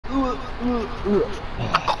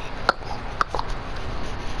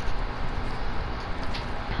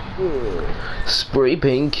Spray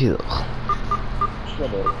paint kill.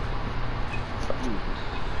 Shut up.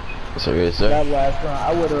 Sorry, sir. That last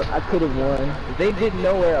round, I could have won. They didn't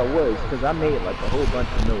know where I was, because I made like a whole bunch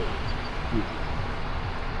of noise.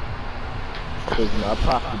 Because, you know, I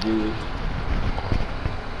popped the dude.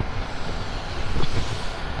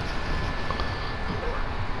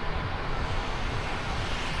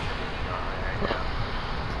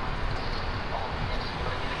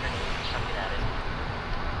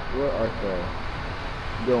 Where are they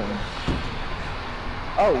going?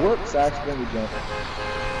 Oh, whoops, I accidentally jumped.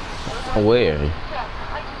 Where?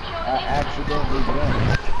 I accidentally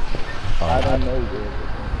jumped. I don't know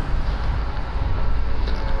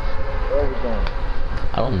where we're going.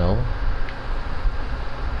 I don't know.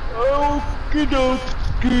 Okie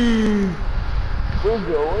dokie. We're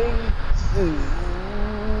going to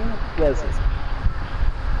Pleasant.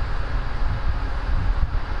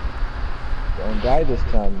 Don't die this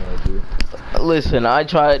time, man, dude. Listen, I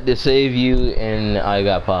tried to save you and I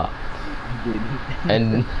got popped.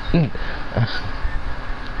 And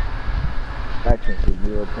Action for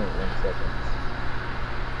 0.1 seconds.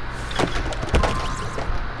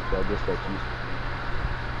 So I guess that's useful.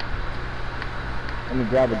 Let me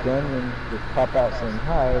grab a gun and just pop out saying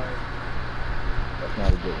hi. That's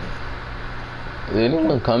not a good one. did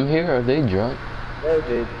anyone come here? Are they drunk? There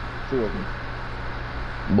did. 2 of them.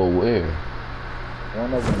 But where?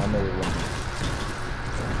 One of them I know it wasn't.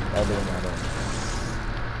 The other one I don't know.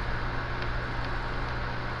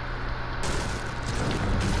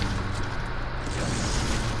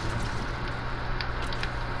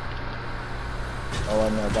 Oh, I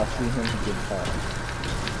know. If I see him, he gets popped.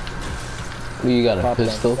 What, you got a Pop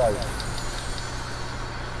pistol?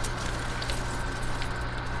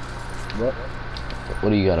 What? What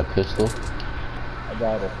do you got, a pistol? I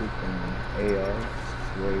got a freaking AR,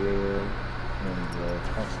 Royale, and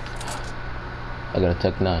I got a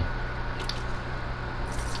Tech 9.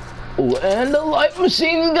 Oh, and a light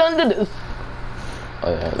machine gun to this.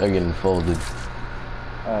 Oh yeah, they're getting folded.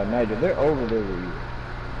 Nigel, they're over there with you.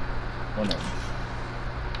 One of them.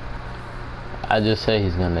 I just say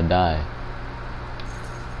he's gonna die.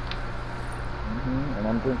 And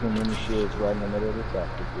I'm drinking mini shields right in the middle of the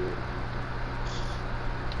soccer field.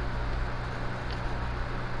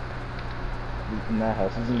 He's in that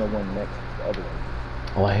house. He's in the one next to the other one.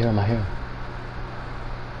 Oh, I hear him, I hear him.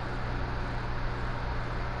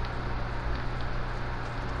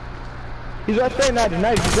 He's right there, Nigel.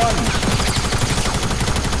 He's on me.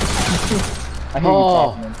 I hear you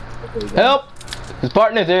talking. Okay, Help! His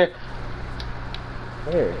partner's here.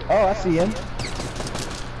 Where? Oh, I see him.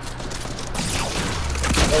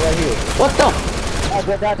 Oh, right here. What the?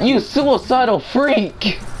 I got you. You suicidal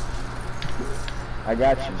freak! I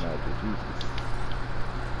got you, Nigel. Jesus.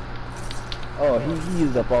 Oh, he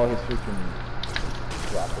used up all his freaking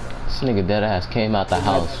rocket. This nigga dead ass came out the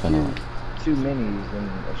house when I... 2 minis and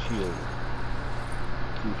a shield.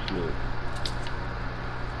 2 shields.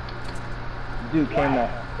 Dude came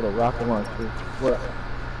out with a rocket launcher. What?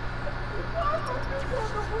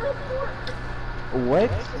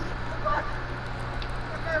 What?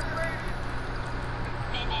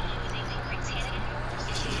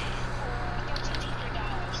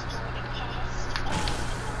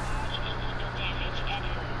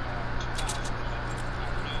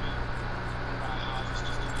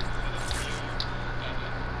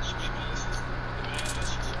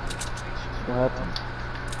 What happened?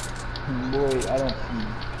 Boy, I don't see.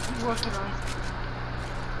 I'm working on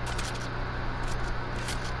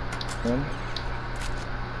Him?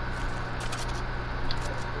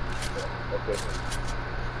 Okay.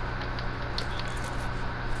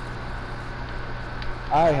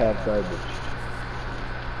 I have garbage.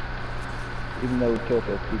 Even though we killed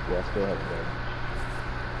those people, I still have garbage.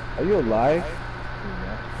 Are you alive?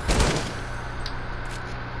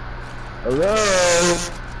 Hello?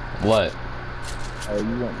 What? Oh,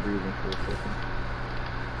 you weren't breathing for a second.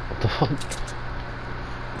 What the fuck?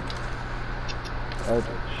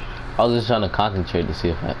 Garbage. I was just trying to concentrate to see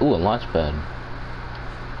if I... Ooh, a launch pad.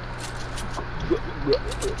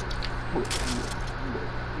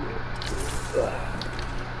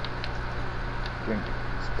 Drink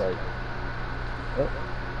Sprite. Oh.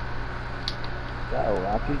 Got a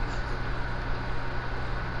rocket?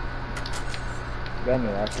 Got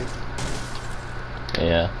any rockets?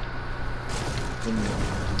 Yeah.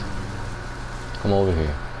 Come over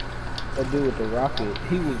here. That dude with the rocket,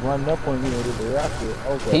 he was running up on you with the rocket.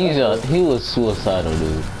 Okay. He was suicidal,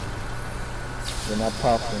 dude. Then I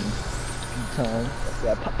popped him a few times. I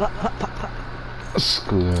said, pop, pop, pop, pop, pop.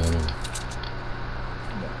 Screw him.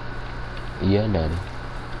 Yeah, daddy.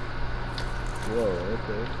 Whoa,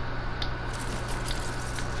 okay.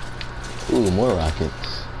 Ooh, more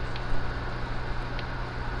rockets.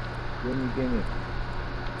 Gimme.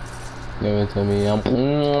 Give it to me.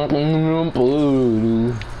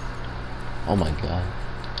 Oh my god.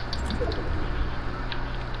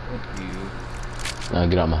 Thank you. Now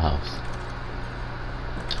get out my house.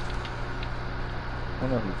 I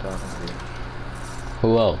don't know who you're talking to. Who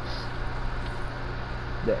else?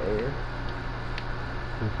 The air?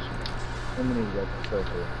 How many is that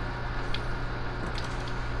circle?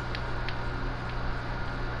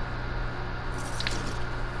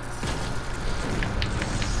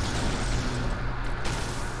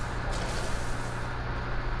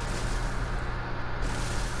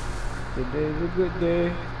 Today's a good day.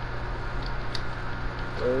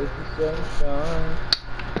 Where's the sunshine?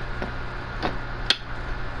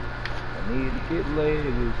 I need to get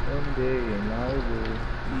later someday and I will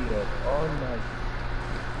be up all night.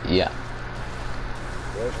 Yeah.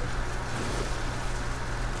 What?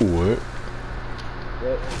 What?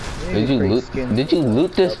 What? Did you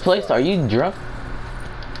loot this place? Are you drunk?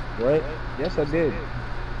 What? Yes, I did.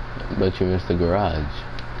 But you missed the garage.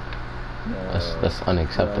 That's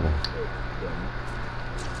unacceptable.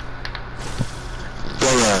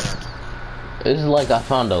 It's like I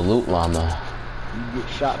found a loot llama. You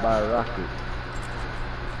get shot by a rocket.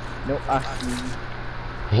 No, I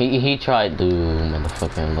see. He tried to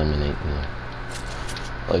motherfucking eliminate me.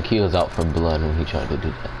 Like he was out for blood when he tried to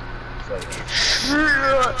do that.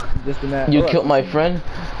 Just in that. You killed my friend?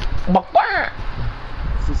 I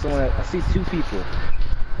see someone. I see two people.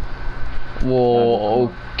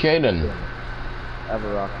 Well, okay then. I have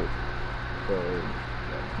a rocket. So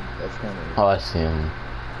that's kind of. Oh, I see him.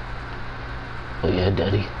 Oh yeah,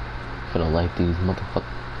 daddy. Finna like these motherfuckers.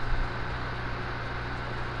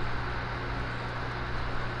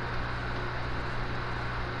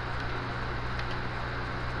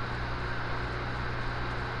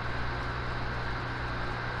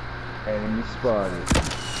 Enemy spotted.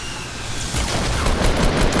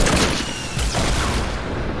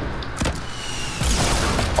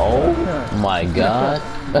 Oh my god.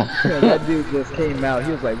 That dude just came out.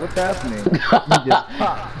 He was like, what's happening? He just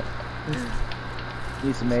popped.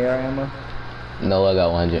 Need some AR ammo? No, I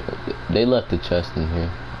got 100. They left the chest in here.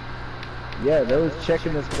 Yeah, they was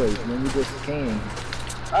checking this place and then we just came.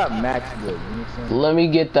 I have max wood, you know what I'm saying? Let me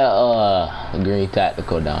get that green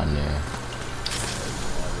tactical down there.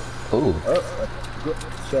 Ooh. Good.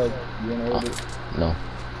 Chug, you wanna hold it? No.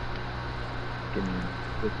 Give me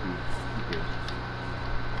 50.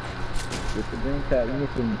 Get the green tag, you need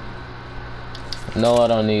some. No, I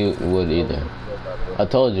don't need wood either. I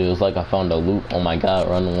told you, it's like I found a loot. Oh my god,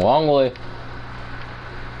 running the wrong way.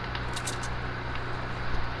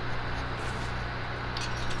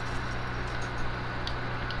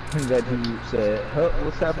 That dude said, huh,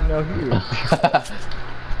 what's happening out here?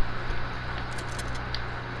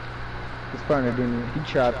 His partner didn't, he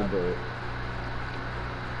tried to do it.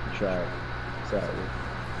 He tried. Sadly.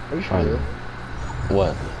 Are you for real?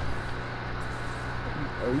 What?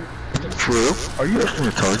 Are you for real? Are you actually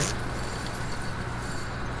retarded?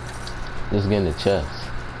 Just getting the chest.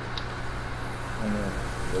 I know.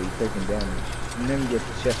 Well, you're taking damage. And then you get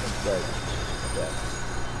the chest and strike. Like that.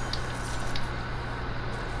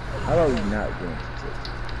 How about we not go into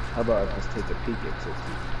 60? How about I just take a peek at 60?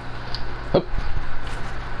 Hup.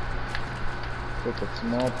 Take a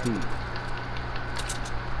small peek.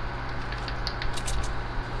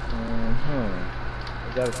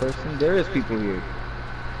 Is that a person? There is people here.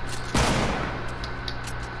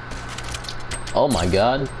 Oh my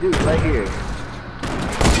god. Dude, right here.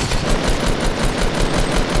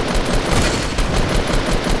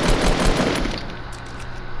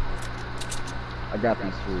 I got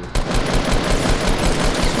these three.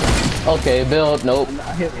 Okay, build. Nope.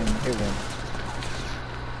 I hit one.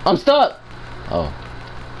 I'm stuck. Oh.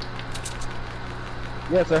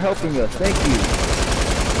 Yes, they're helping us. Thank you.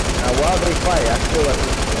 Now, while they fight, I still have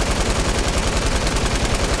to.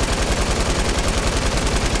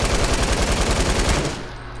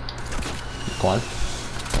 Go on.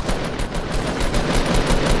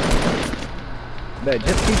 Man,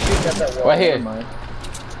 just keep shooting at that wall. Right here.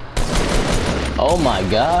 Oh my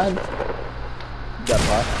god. You got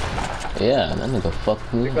pot? Yeah, that nigga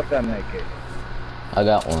fucked me. Pick up that medkit. I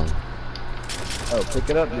got one. Oh, pick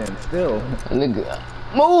it up then. Still. Nigga,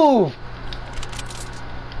 move!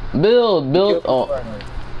 Build. Oh,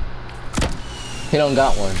 he don't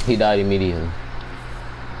got one. He died immediately.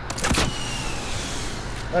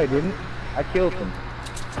 No, he didn't. I killed him.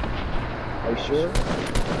 Are you sure?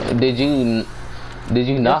 Did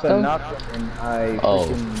you knock him? I knocked him and I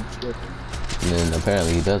freaking killed him. And then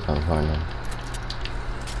apparently he does have Fortnite.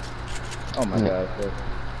 Oh my god.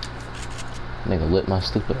 Nigga lit my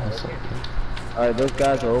stupid ass up. Alright, those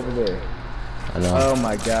guys are over there. I know. Oh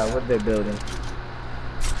my god, what are they building?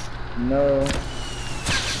 No.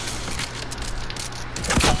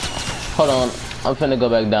 Hold on. I'm finna go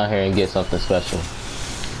back down here and get something special.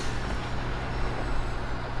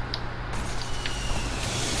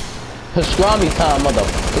 Pastrami time,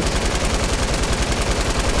 motherfucker.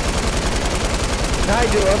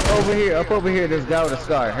 Nigel, up over here, there's guy with a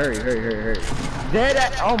scar. Hurry. Dead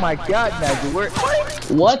at, oh my god, Nigel, where?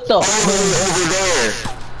 What the f? Over there.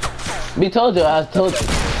 We told you, I told you.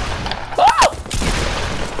 Oh!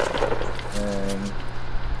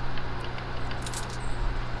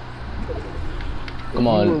 Come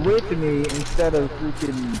on. You were with me instead of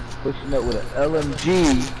freaking pushing up with an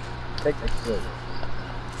LMG. Take it slow.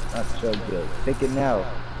 Not chug it. Take it now.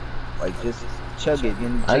 Like just chug it.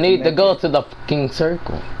 I need to go to the fucking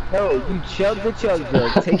circle. No, you chug the chug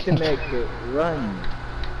jug. Take the med kit. Run.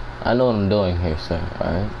 I know what I'm doing here, sir.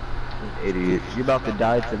 Alright. Idiot. You're about to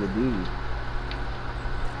die to the dude.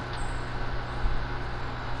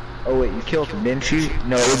 Oh wait, you killed him, didn't you?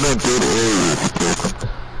 No, it went through the area.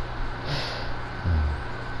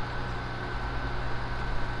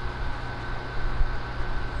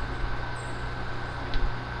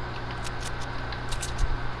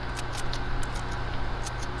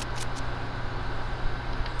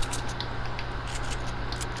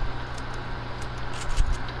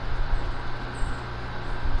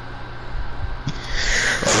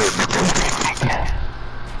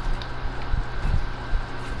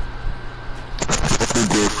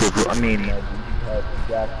 I mean,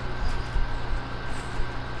 jackets.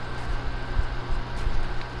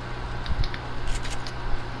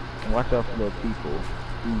 And watch out for those people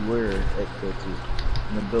who wear X-Filters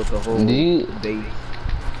and they built the whole base.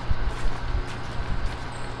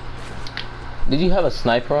 Did you have a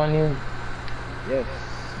sniper on you? Yes,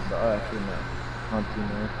 but actually no. Hunting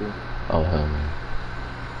rifle. Oh hell no.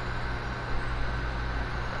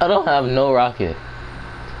 I don't have no rocket.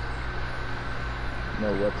 No,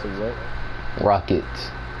 what's a what? Rocket.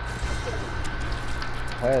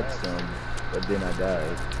 I had some, but then I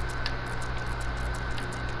died.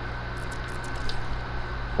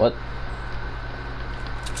 What?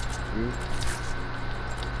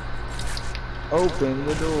 Open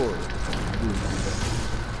the door.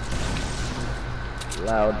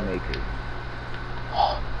 Loud maker.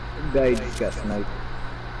 Guy just got sniped.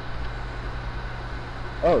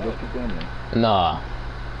 Oh, look at them. Nah.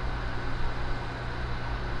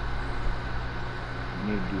 You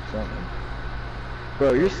need to do something.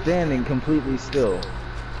 Bro, you're standing completely still.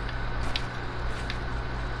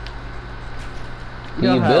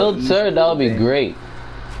 Can you build, sir? That would be great.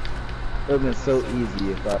 It would have been so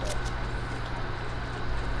easy if I...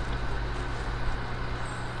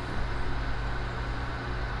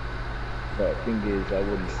 But the thing is, I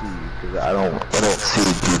wouldn't see you, because I don't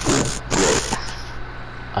see people.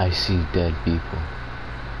 I see dead people.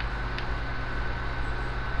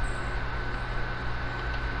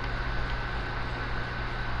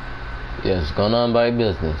 Yes, going on by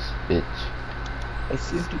business, bitch. I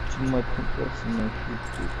sent it to my contacts in my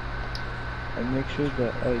future. I make sure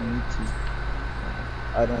that I need to.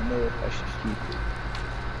 I don't know if I should keep it.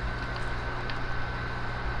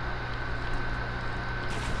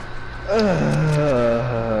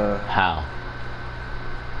 How?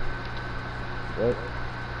 What?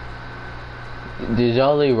 Did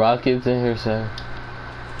y'all leave rockets in here, sir?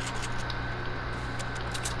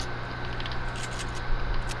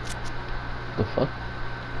 The fuck?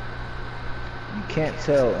 You can't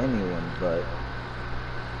tell anyone, but...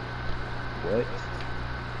 What?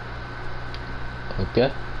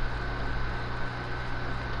 Okay.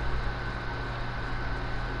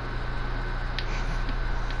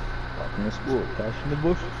 Walking to school, catching the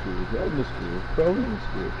bush to school, driving to school, crawling to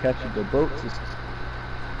school, catching the boat to school.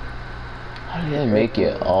 How did I make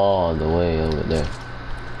it all the way over there?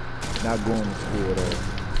 Not going to school at all.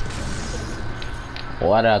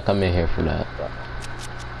 Why did I come in here for that?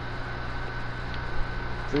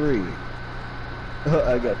 3.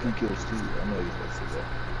 I got 3 kills too. I know you're supposed to say that.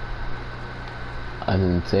 I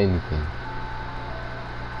didn't say anything.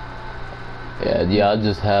 Yeah, I'll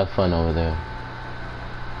just have fun over there.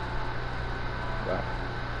 Wow.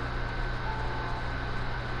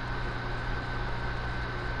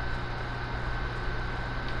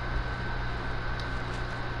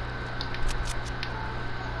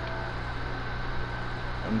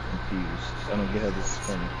 I'm confused. I don't get how this is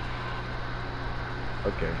funny.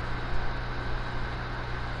 Okay.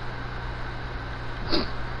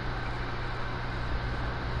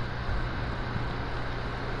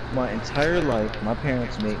 My entire life, my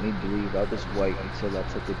parents made me believe I was white until I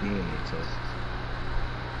took a DNA test.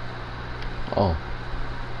 Oh.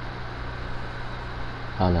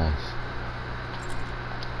 How nice.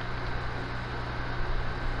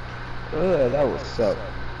 That would suck.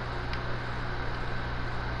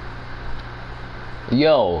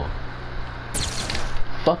 Yo.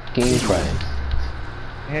 Fucking Christ.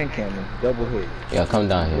 Hand cannon, double hit. Yeah, come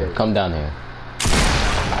down here. Yeah. Come down here.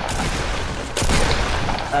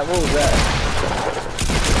 What was that?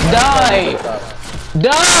 Die!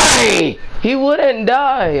 Die! He wouldn't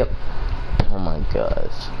die. Oh my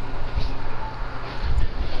gosh.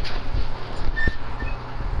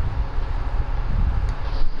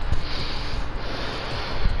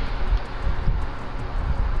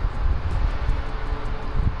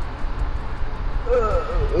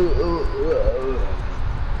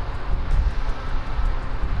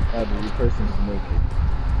 The person's naked.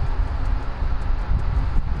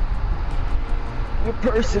 The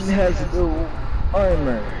person has no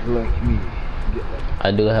armor like me.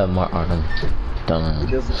 I do have more armor. It Done.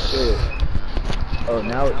 doesn't show it. Oh,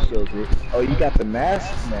 now it shows it. Oh, you got the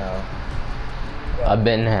mask now. I've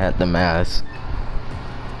been had the mask.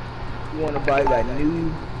 You want to buy that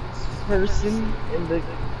new person in the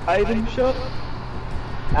item shop?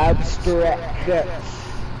 Abstract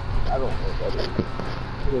cuts. I don't know what that is.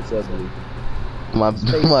 It's ugly.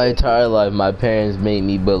 My entire life, my parents made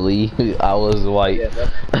me believe I was white. Yeah,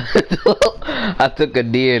 I took a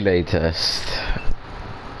DNA test.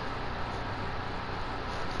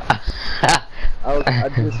 I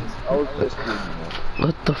was just kidding, man.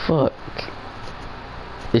 What the fuck?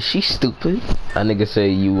 Is she stupid? That nigga say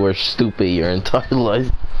you were stupid your entire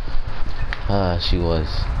life. Ah, she was.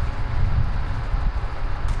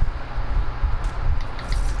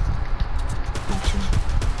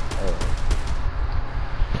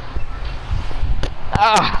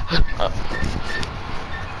 Ah!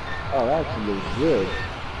 Oh, that actually looks good.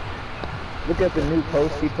 Look at the new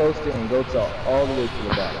post he posted and go to all the way to the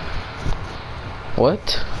bottom.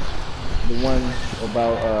 What? The one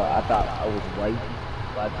about I thought I was white,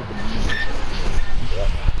 but I took a knee. Yeah.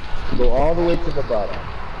 Go all the way to the bottom.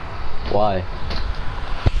 Why?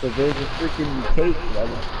 Cause there's a freaking cake that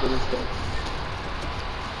was good as that.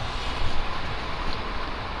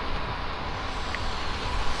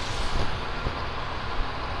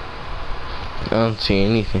 I don't see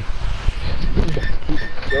anything.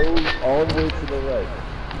 Go all the way to the right.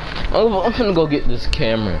 I'm finna go get this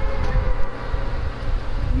camera.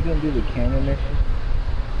 You gonna do the camera mission?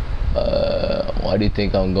 Why do you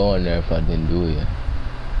think I'm going there if I didn't do it yet?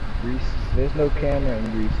 Greasy. There's no camera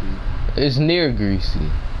in Greasy. It's near Greasy.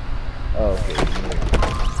 Oh, okay.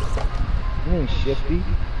 You mean Shifty?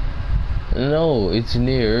 No, it's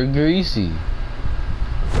near Greasy.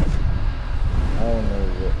 I don't know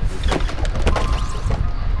what.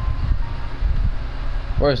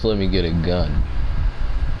 First, let me get a gun.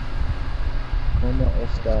 Como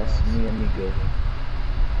estas, mi amigo?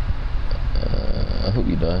 I hope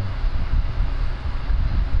you die.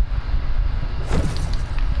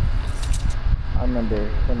 I remember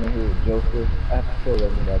coming here with Joker. I have to kill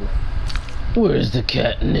everybody. Where's the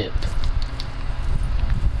catnip?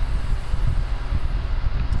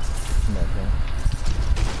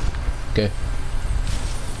 Okay.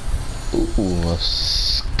 Ooh, a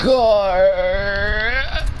scar.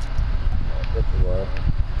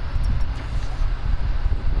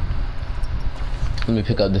 Let me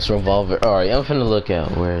pick up this revolver. Alright, I'm finna look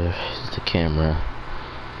out. Where's the camera?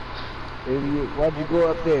 Idiot, why'd you go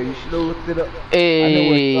up there? You should have looked it up.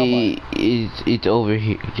 Hey, it's over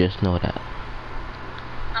here. Just know that.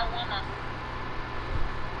 I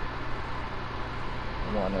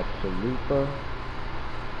want a chalupa.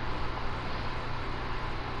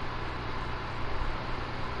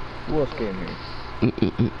 Who else came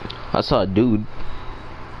here? I saw a dude.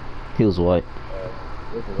 He was white.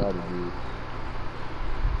 There's a lot of dudes.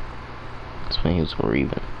 That's when he was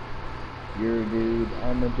grieving. You're a dude,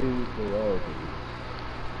 I'm a dude, they're all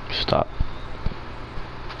dudes. Stop.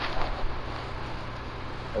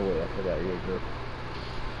 Oh wait, I forgot you're a girl.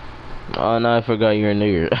 Oh no, I forgot you're a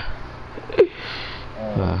nigger.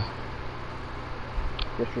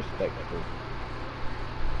 Disrespectful.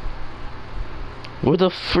 Where the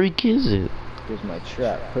freak is it? Here's my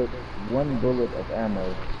trap. Put 1 bullet of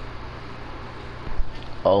ammo.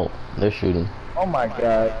 Oh, they're shooting. Oh my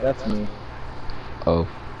god, that's me. Oh.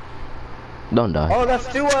 Don't die. Oh, that's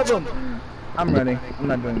 2 of them! I'm running. I'm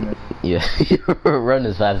not doing this. Yeah, run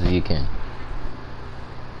as fast as you can.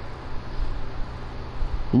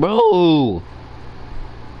 Bro!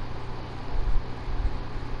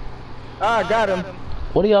 Ah, got him.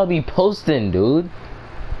 What do y'all be posting, dude?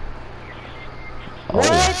 Oh.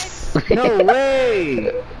 What? No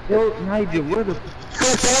way! Yo, Nigel, where the f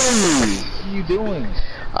are you? What are you doing?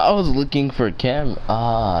 I was looking for a cam.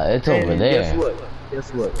 Ah, it's over And guess there. what?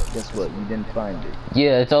 Guess what? Guess what? You didn't find it.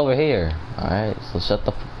 Yeah, it's over here. Alright, so shut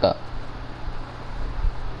the fuck up.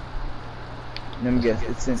 Let me guess.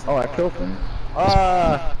 It's in. Oh, I killed him.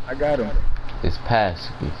 Ah, I got him. It's past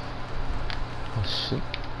me. Oh shit.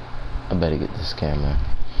 I better get this camera.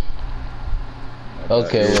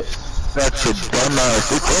 Okay, You're what? such a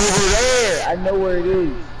dumbass. It's over there. I know where it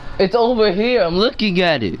is. It's over here. I'm looking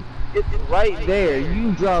at it. It's right there.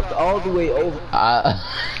 You dropped all the way over.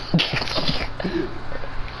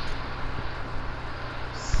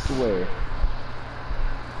 Swear.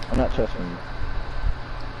 I'm not trusting you.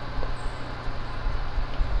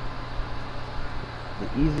 The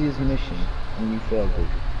easiest mission, and you failed it.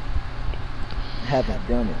 Haven't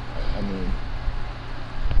done it. I mean.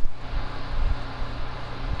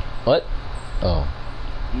 What? Oh.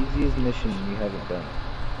 Easiest mission, you haven't done it.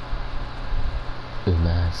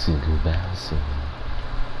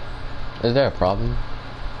 Is there a problem?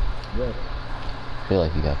 Yes. I feel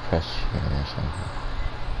like you got pressure or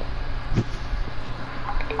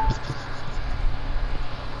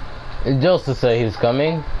something. Joseph said he's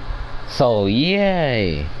coming. So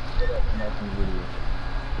yay.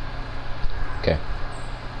 Okay.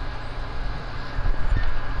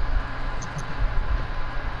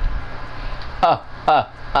 Ha ha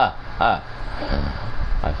ha ha.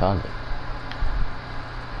 I found it.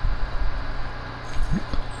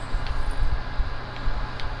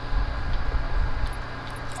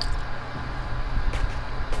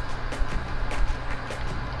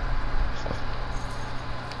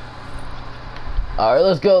 Alright,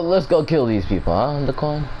 let's go kill these people, huh, the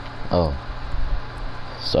coin? Oh.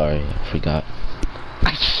 Sorry, I forgot.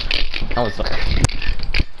 I was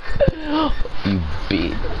you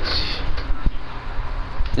bitch.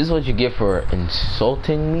 This is what you get for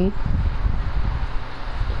insulting me?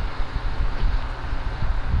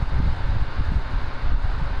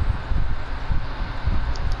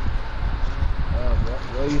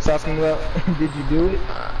 What are you talking about? Did you do it?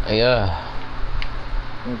 Yeah.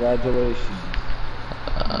 Congratulations.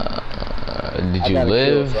 Did you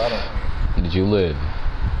live? Kill, so Did you live?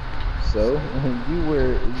 So, you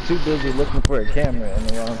were too busy looking for a camera in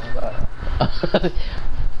the wrong spot.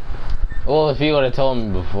 Well, if you would have told me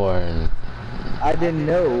before. I didn't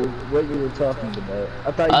know what you were talking about.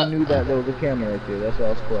 I thought you knew that there was a camera right there. That's why I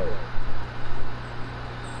was quiet.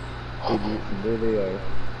 Idiots, and there they are.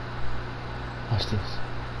 Watch this.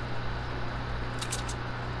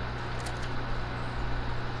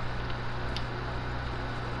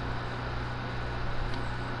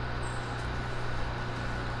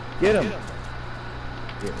 Get him! Yeah,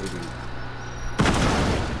 idiot.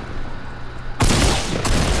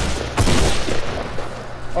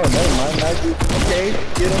 Oh, never mind, Nike. Okay,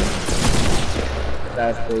 get him.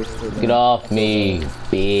 Fast face for them. Get off me,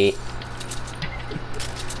 bitch.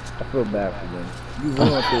 I feel bad for them. You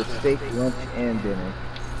ruined their steak, lunch, and dinner.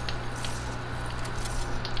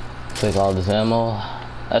 Take all this ammo.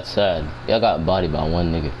 That's sad. Y'all got bodied by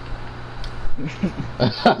one nigga.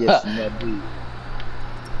 Yes, and that dude.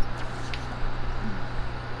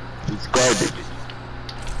 It's garbage.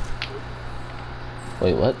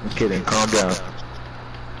 Wait, what? I'm kidding, calm down.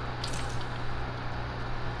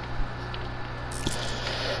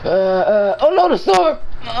 Oh no, the storm!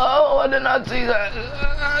 Oh, I did not see that.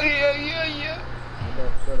 Yeah.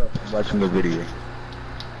 Shut up. I'm watching the video.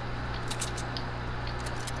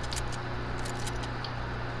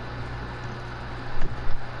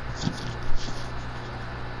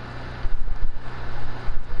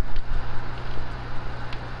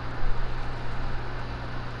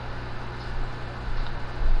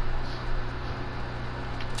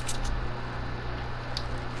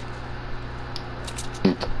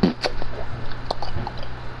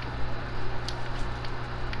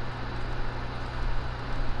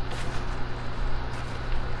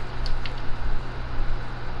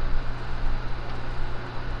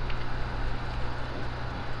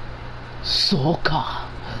 Soccer.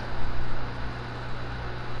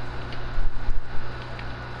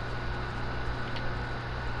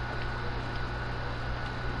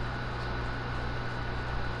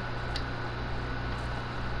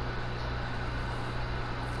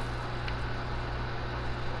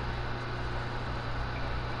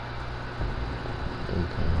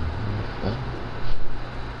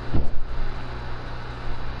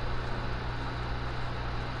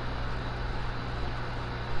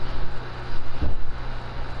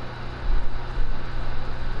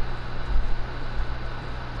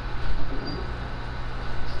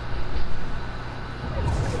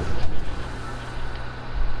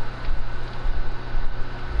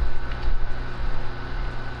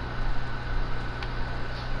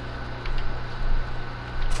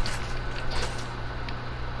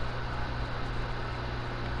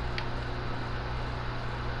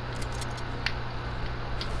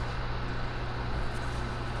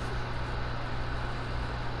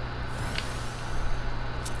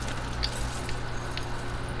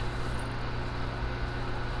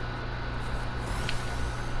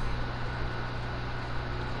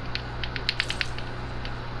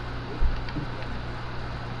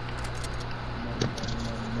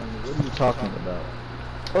 talking about?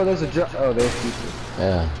 Oh, there's a drop. Oh, there's people.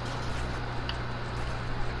 Yeah.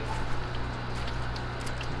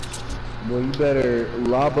 Boy, you better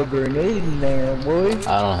lob a grenade in there, boy.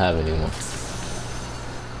 I don't have any more.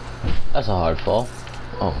 That's a hard fall.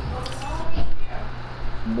 Oh.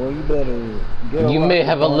 Boy, you better get You may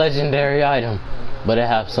have a bomb. legendary item, but it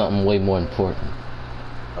have something way more important.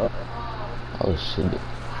 Oh shit.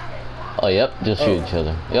 Oh yep, just shoot each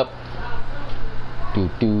other. Yep. Do.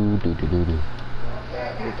 Did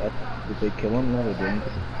they kill him? No, they didn't.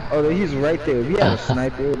 Oh, he's right there. If he had a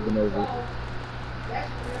sniper, it would have been over.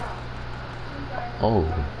 Oh.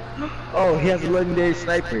 Oh, he has a legendary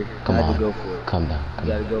sniper. Come I had on. to go for it. Come down. You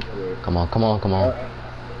gotta go for it. Come on.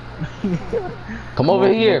 Come over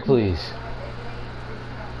here, please.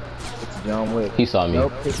 It's John Wick. He saw me.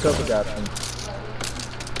 Nope, his cover got him.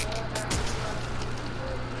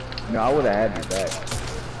 No, I would have had you back.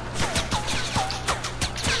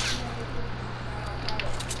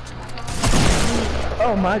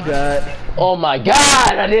 Oh my god. Oh my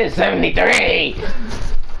god, I did 73!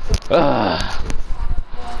 Ugh.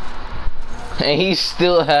 And he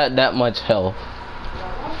still had that much health.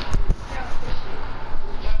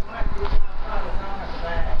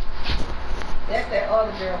 That's that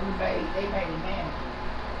other girl who they made a man.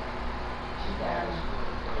 She got him.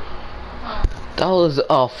 That was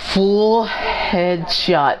a full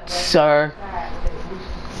headshot, sir.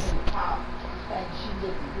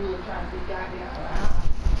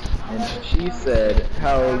 And she said,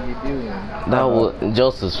 "How are you doing?" That was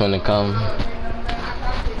Joseph's finna come.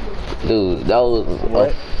 Dude, that was What?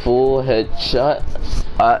 a full headshot.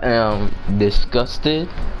 I am disgusted.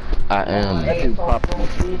 I am. That dude popped me.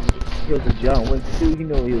 He was a John Wick too. You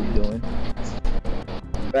know what he was doing.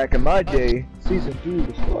 Back in my day, season 3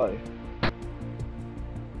 was fly.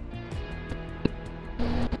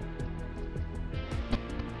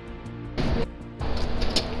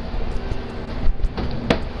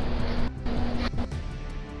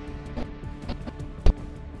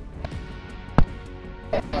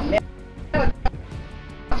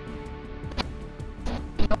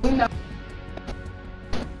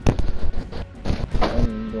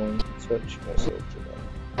 I'm going to touch myself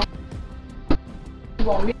tonight. You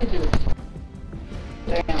want me to do it?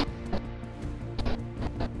 Damn.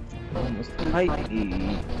 Almost tighty.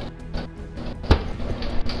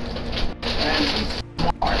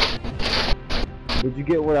 Did you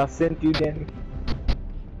get what I sent you, Danny?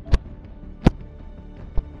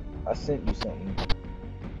 I sent you something.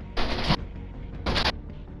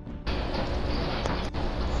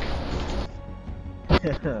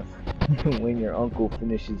 When your uncle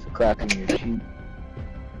finishes clapping your cheek.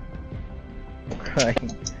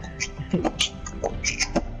 Crying.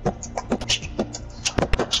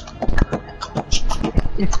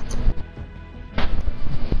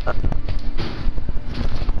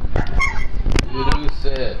 You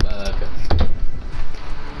said,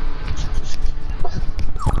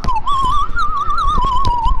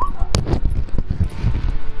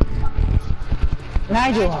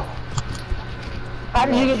 Nigel, how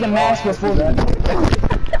did you get the mask before me?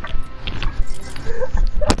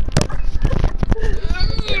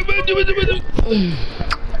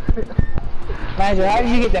 Nigel, how did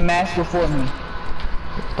you get the mask before me?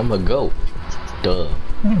 I'm a goat. Duh.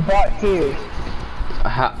 You bought tears.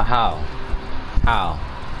 How?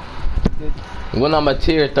 When I'm a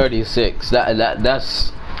tier 36,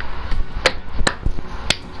 that's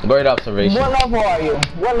great observation. What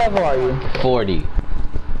level are you? 40.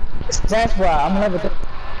 That's why I'm level 3.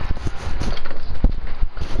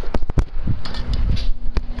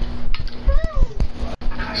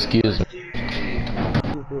 Excuse me.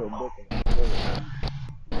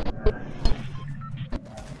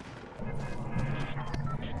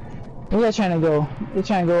 We're trying to go. They're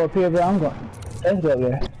trying to go up here, but I'm going. Let's go up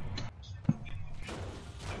there.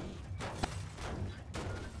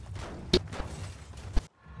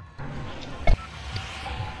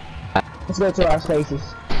 Let's go to our places.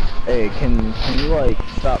 Hey, can you like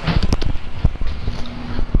stop?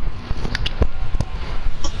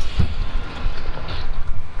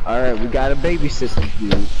 Alright, we got a babysit this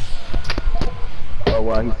dude. Oh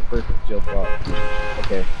wow, he's the first to jump off.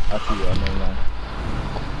 Okay, I'll see you on the line.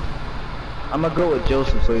 I'm gonna go with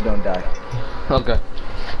Joseph so he don't die. Okay.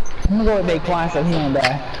 I'm gonna go with Daquan so he don't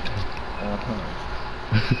die.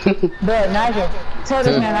 But Nigel, tell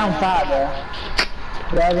this man I'm fine, bro.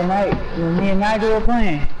 The other night, when me and Nigel were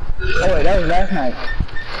playing. Oh wait, that was last night.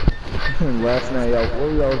 Last night, y'all,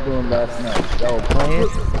 what y'all doing last night? Y'all playing?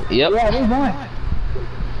 Yep. Yeah, we won.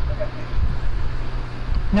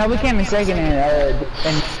 No, we came in second in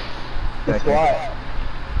the squad.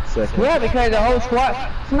 second. Yeah, because the whole squad,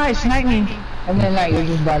 somebody sniped me, and then like it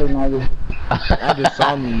just body Nigel. I just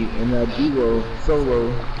saw me in a duo, solo.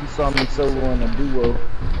 You saw me solo in a duo.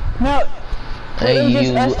 No, it And was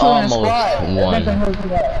just you us two in the squad. almost That's the won. whole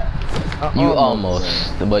squad. You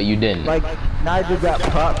almost, but you didn't. Like, Nigel got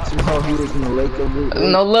popped while he was in the lake of Root Lake.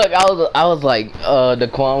 No, look, I was like, the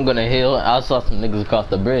Quan gonna heal. I saw some niggas across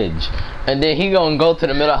the bridge, and then he gonna go to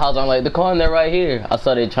the middle house. I'm like, the Quan, they're right here. I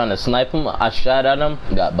saw they trying to snipe him. I shot at him,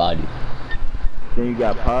 got bodied. Then you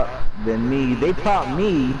got popped. Then me, they popped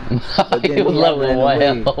me. But then He was left with ran one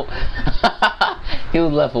away. health. He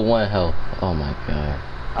was left with one health. Oh my god.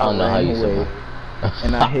 I don't know how ran you away, survived.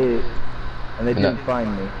 and I hid, and they No. didn't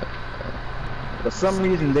find me. For some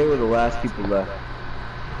reason, they were the last people left.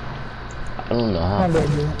 I don't know Come how. back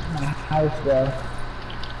to my house, bro.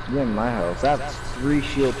 You're in my house. I have 3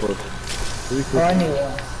 shield potions. 3 Oh, I potions. need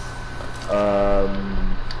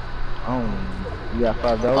one. You got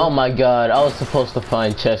 $5? Oh my god, I was supposed to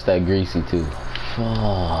find chest at Greasy too.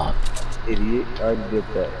 Fuck. Idiot. I already did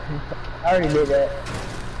that. I already did that.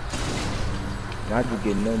 Now you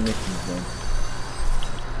get no missions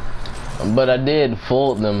then. But I did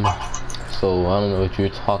fold them, so I don't know what you're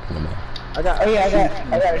talking about. I got. Oh yeah,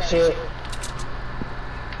 I got a shit.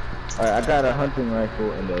 Alright, I got a hunting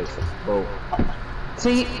rifle and a bow.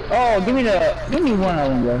 See, oh, give me one of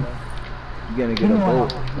them, bro. You gonna get Give a me bow?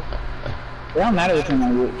 one. It don't matter which one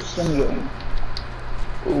I get. Just let me get one.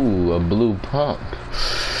 Ooh, a blue pump.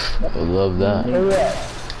 I love that. Oh yeah.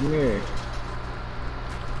 Come here.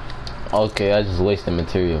 Okay, I just wasted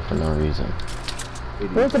material for no reason.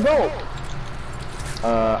 Idiot. Where's the boat?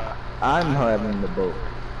 I'm having the boat.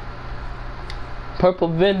 Purple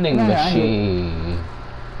vending No, I machine.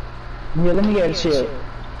 Yeah, let me get a shit.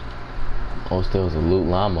 Oh, there was a loot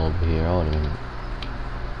llama over here. Hold a minute.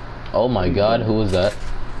 Oh my god, who was that?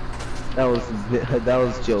 That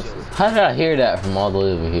was Joseph. How did I hear that from all the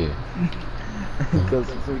way over here? Because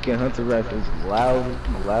the freaking hunter rifle is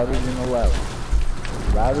louder than a loud.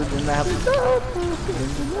 Louder than that.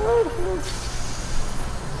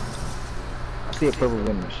 I see a purple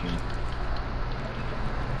wind machine.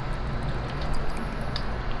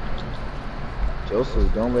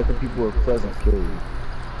 Joseph, don't let the people of Pleasant kill you.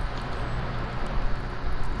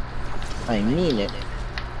 I mean it.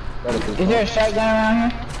 Is there a shotgun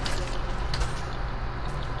around here?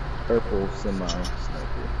 Purple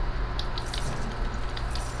semi-sniper.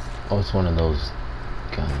 Oh, it's one of those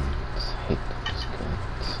guns. I hate those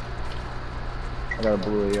guns. I got a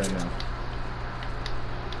blue AR now.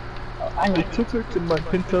 I need two. To my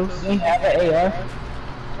Pintos. You have an AR?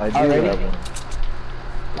 I do Already? have one.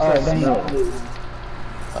 Oh, then you.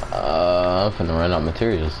 I'm finna run out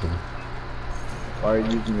materials soon. Why are you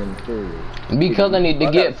using your materials? Because I need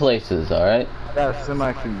to get places, alright? I got a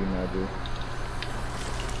semi for you now, dude.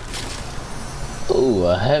 Ooh,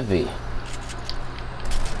 a heavy.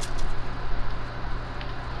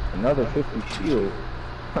 Another 50 shield.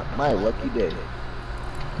 My lucky day.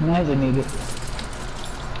 Neither need it.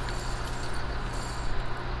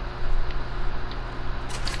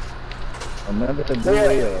 Another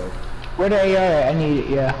blue AR. Where the AR at? I need it,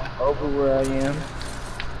 yeah. Over where I am.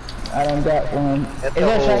 I don't got one. At Is the there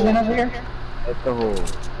a hole. shotgun over here? At the hole.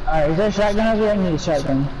 Alright, is there a shotgun over here? I need a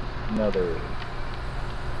shotgun. Another.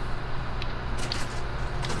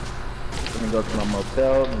 Gonna go to my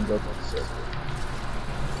motel and go to the circle.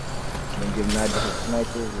 Then give Nigel a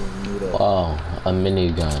sniper and meet up. Wow, a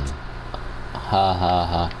minigun. Ha ha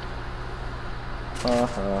ha. Ha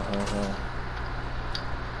ha ha ha.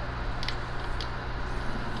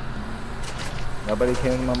 Nobody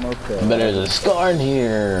came to my motel. But there's a scar in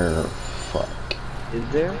here. Fuck. Is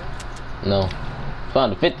there? No.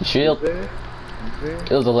 Found a 50 shield. Is there? Is there?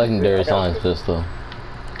 It was a legendary I got science pistol.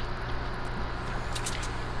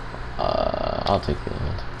 I'll take it.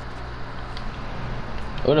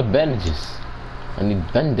 What are bandages? I need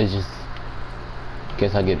bandages.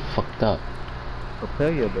 Guess I get fucked up.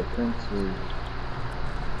 Prepare your defenses.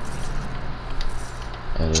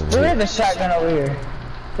 Where is the shotgun over here?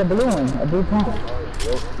 The blue one, a blue pump.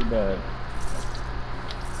 Well, too bad.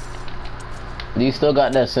 Do you still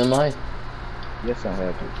got that semi? Yes, I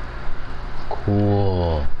have it.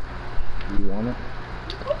 Cool. Do you want it?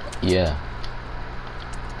 Yeah.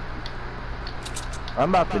 I'm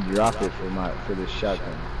about to drop it for this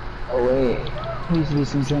shotgun. Oh wait, needs to be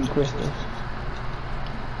some junk crystals.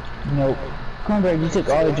 Nope. Cornbread, you took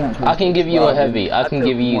all the junk crystals. I can give you a heavy. I can took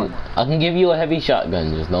give you. one. I can give you a heavy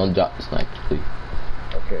shotgun. Just don't drop the sniper, please.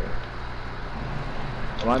 Okay.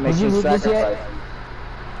 I might make Did you you loot this yet? sacrifice.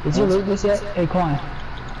 Did you loot this yet? Hey, Quan.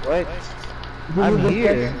 What? Did you I'm loot this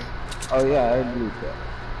here. yet? Oh yeah, I loot that.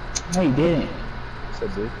 No, you didn't. Yes,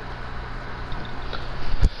 Yes, I did.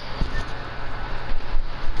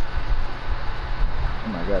 Oh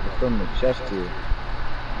my god, they're filming the chest here.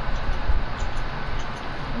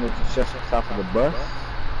 And it's the chest on top of the bus.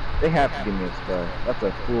 They have to give me a star. That's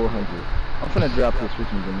a full 100. I'm finna drop this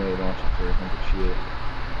freaking grenade launcher for 100 shield.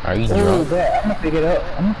 Are you Oh, drunk? bet. I'm gonna pick it up.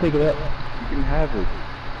 I'm gonna pick it up. You can have it.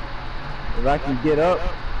 If I can get up,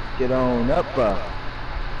 get on up.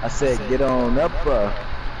 I said get on up.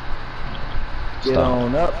 Get Stop.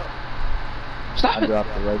 on up. Stop I it. dropped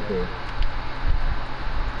it right there.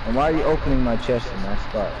 And why are you opening my chest in that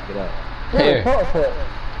spot? Get out. Here.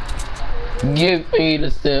 Put. Give me the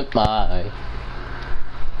semi.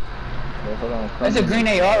 Wait, hold on. There's a green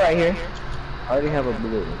AR right here. I already have a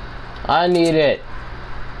blue. I need it.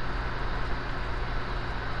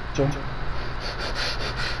 Sure.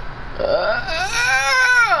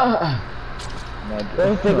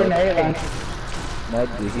 There's the grenade launcher.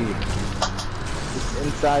 Not the here. It's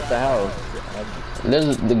inside the house.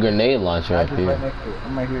 There's the grenade launcher up Right here. next to it.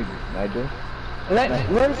 I'm right here, Nigel.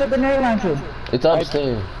 Where's the grenade launcher? It's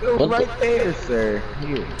upstairs. It was What the- right there, sir.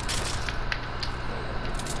 Here.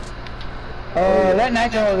 Let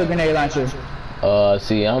Nitro hold the grenade launcher.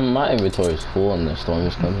 See, my inventory is full and the storm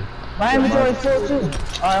is coming. My inventory is full too.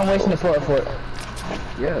 Alright, I'm wasting the port fort.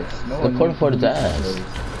 Yes. No The one port needs fort to is use ass. those.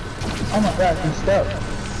 Oh my gosh, I'm stuck.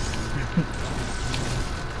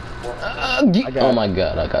 Oh my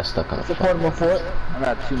god, I got stuck on a It's a fire. portable fort. I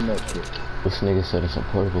got 2 med kits. This nigga said it's a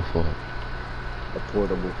portable fort. A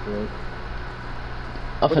portable fort.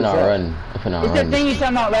 I'm What is finna that? run. I'm finna It's the run. thing you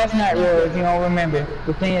talking about last night, Roy, if you don't remember.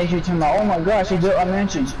 The thing that you talking about. Oh my gosh, you built a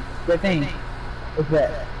mansion. That thing. What's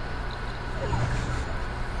that?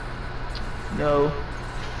 No.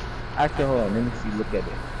 Actually, hold on. Let me see. Look at it.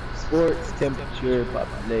 Sports, temperature,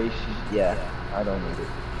 population. Yeah, I don't need it.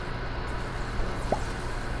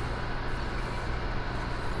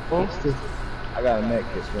 What's this? I got a med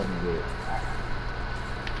kit running with it.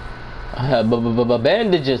 I have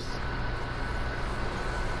bandages.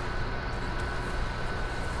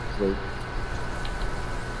 So,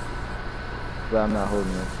 but I'm not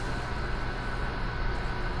holding it.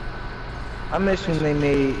 I miss when they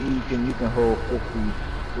made you can hold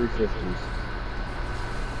 350s.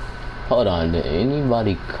 Hold on, did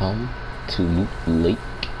anybody come to Loot Lake?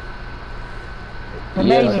 The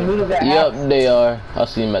man even looted that Yep, house. they are. I'll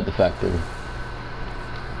see them at the factory.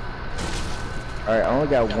 Alright, I only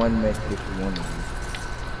got 1 med kit for one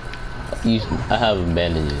of these. I have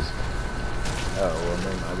bandages. Oh, well, never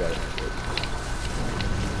mind. I got it.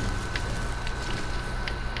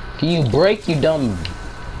 Can you break, you dumb?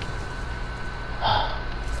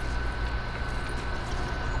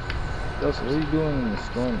 Joseph, what are you doing in the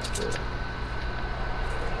storm still?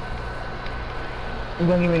 You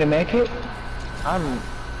gonna give me the med kit? I'm...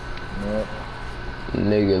 No.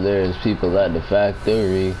 Nigga, there's people at the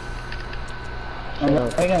factory. I'm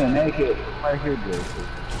waiting on the med kit. Right here, Joseph.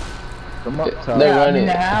 Come up top. They're Yeah, I'm in running.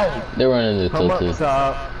 the house. They're running the Come up tilted.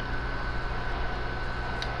 top.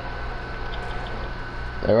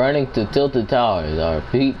 They're running to tilted towers. I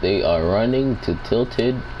repeat, they are running to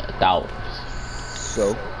tilted towers.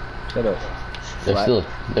 So, shut up.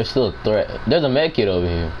 They're still a threat. There's a med kit over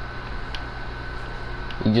here.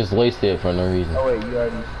 You just wasted it for no reason. Oh wait, you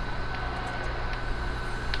already...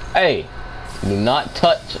 Hey, do not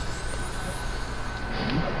touch.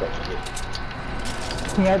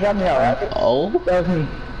 Can you drop me out, right? Oh That was me.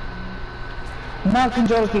 My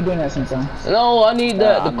controller keep doing that sometimes. no, I need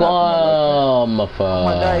that. I'm The not my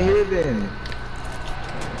guy climb. here then.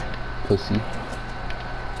 Pussy.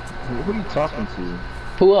 Who are you talking to?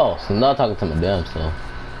 Who else? I'm not talking to my damn self.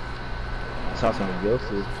 Talking to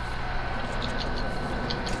Joseph.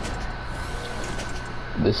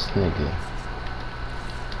 This nigga.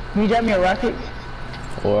 Can you drop me a rocket?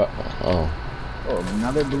 Or oh, Oh,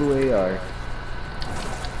 another blue AR.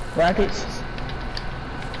 Rockets?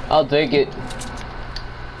 I'll take it.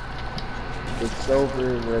 It's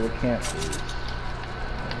over where the camp is.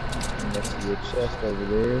 And that's your chest over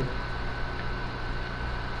there.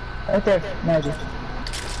 Right there, magic.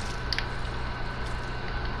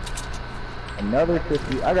 Another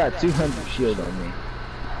 50. I got 200 shield on me.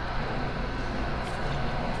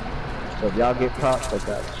 So if y'all get popped, I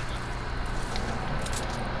got you.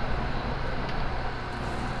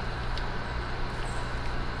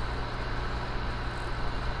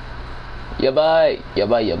 Yabai,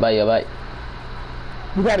 yabai, yabai, yabai.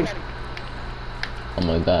 You got it. Oh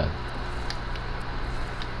my god.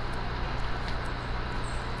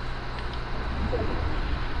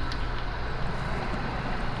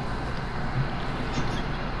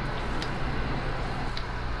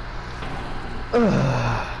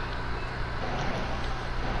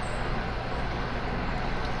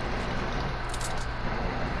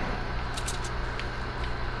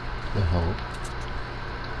 The hell?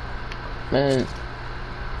 Man.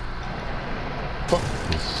 Fuck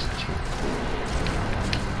this tree.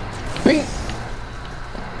 Beep!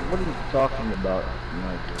 What are you talking about,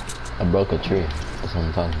 Michael? I broke a tree. That's what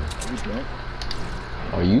I'm talking about. You don't?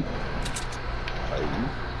 Are you? Are you?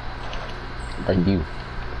 Are you?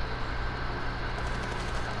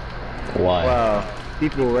 Why? Wow.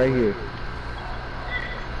 People right here.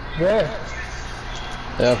 Where?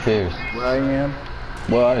 They're up here. Where I am?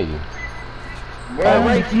 Where are you? Well,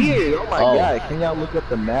 right here. Oh my Oh. god. Can y'all look up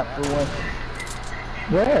the map for once?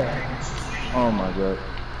 Where? Oh my god.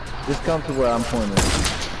 Just come to where I'm pointing.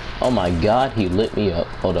 Oh my god, he lit me up.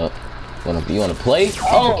 Hold up. You wanna play?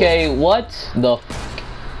 Oh. Okay, what the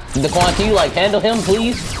Daquan, can you like handle him,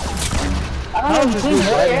 please? I How don't is know. this Who's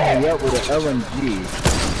dude lighting where? me up with an LMG?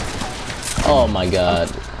 Oh my god.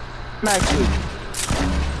 I'm actually...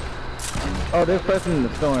 Oh, there's a person in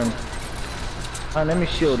the storm. Alright, let me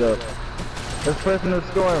shield up. There's a person in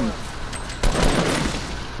the storm.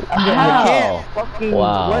 I'm getting I How? can't fucking...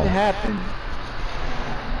 Wow. What happened?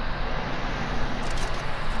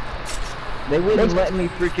 They wouldn't let me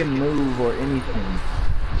freaking move or anything.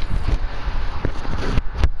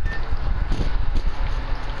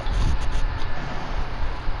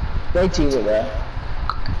 They cheated, bro.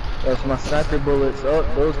 That's my sniper bullets. Oh,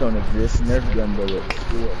 those don't exist. Nerf gun bullets.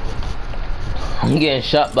 Yeah. I'm getting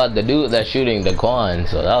shot by the dude that's shooting Daquan,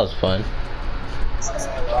 so that was fun.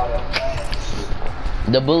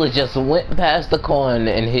 The bullet just went past the coin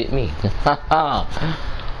and hit me.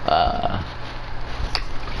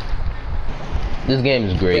 This game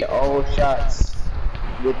is great. Get all shots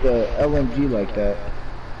with the LMG like that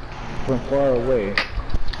from far away.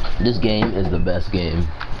 This game is the best game.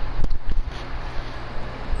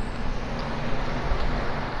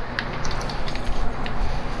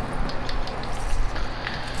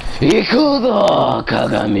 Ikudo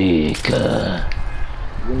Kagamika.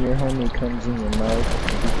 When your homie comes in your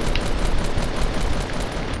mouth.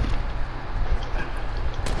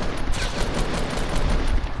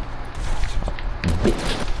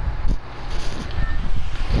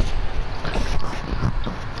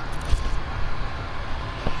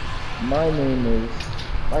 My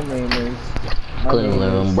name is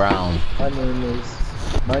Cleveland Brown. My name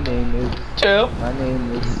is Chip. my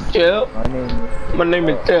name is Chip. My name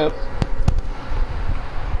is Chip.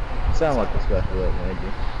 Sound like a special ed, maybe.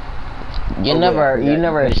 You Oh, never wait, you yeah,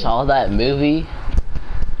 never yeah. saw that movie?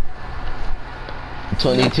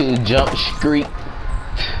 22 Jump Street.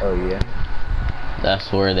 Oh yeah.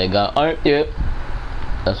 That's where they got art. Yep.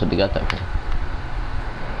 That's what they got that from.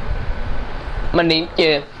 My name,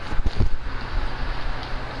 yeah.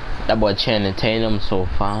 That boy Channing Tatum so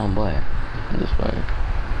fine, boy. This one.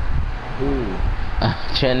 Ooh.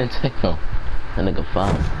 Channing Tatum. That nigga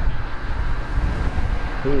fine.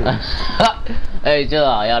 Ooh. Hey, chill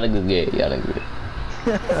out. Y'all niggas good. Y'all niggas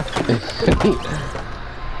good.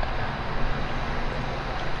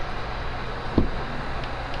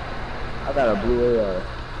 I got a blue AR.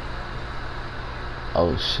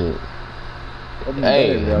 Oh shit. Open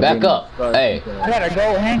Hey, better, bro. back Give me up. stars Hey. and I got a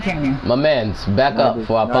gold hand cannon. My man's back Nah, up just-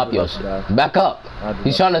 before I nah, pop just your about shit. to die. Back up. Nah, just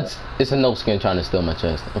He's about trying to to. It's a no skin trying to steal my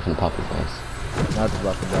chest. I'm finna pop his ass. Not just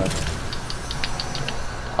about to die.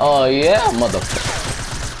 Oh yeah, motherfucker.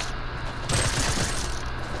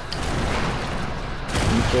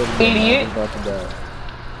 You said it, Idiot. I'm about to die.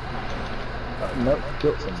 Nope,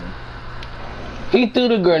 killed someone. He threw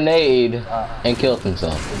the grenade and killed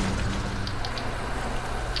himself.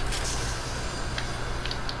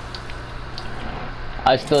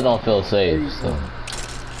 I still don't feel safe, so.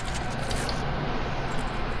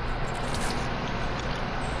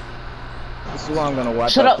 This is why I'm gonna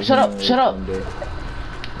watch. Shut up, shut up, shut up. You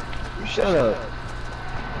shut up.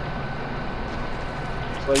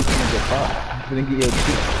 That's why you gonna get caught. You gonna get your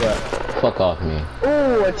cheeks cracked. Fuck off me.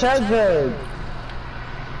 Ooh, a chug jug.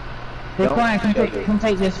 Hey, Don't Klein, chug it. come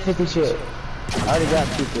take this 50 shit. I already got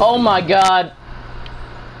 250. Oh my god.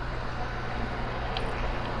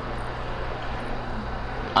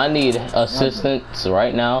 I need assistance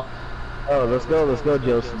right now. Oh, let's go,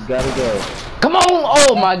 Joseph. Gotta go. Come on!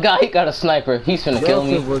 Oh my god, he got a sniper. He's finna kill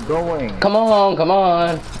Joseph, me. we're going. Come on, come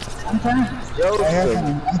on. I'm coming. Joseph,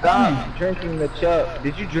 I'm stop drinking the chug.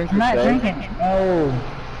 Did you drink I'm the not chug? drinking it. No.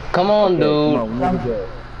 Come on, Okay, dude. come on, we need to go.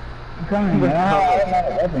 I'm coming. We're I don't have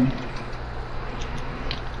a weapon.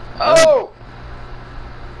 Oh!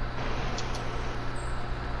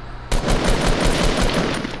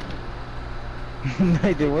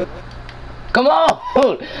 They did what? Come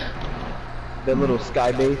on! The little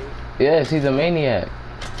sky base. Yes, he's a maniac.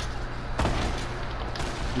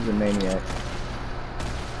 He's a maniac.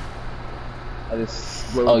 I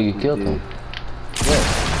just slowed Oh, you killed dude. him.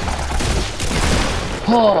 Yeah.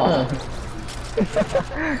 Oh.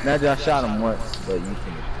 Now I shot him once, but you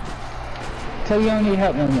finished. So you don't need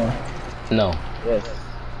help no more. No. Yes.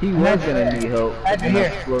 He was gonna need help, but then I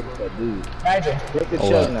Here. slowed that dude. Nigel, Take the Oh,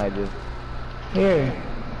 chug, what? Nigel. here.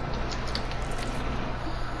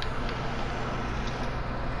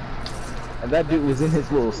 And that dude was in his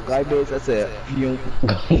little sky base. I said, phew,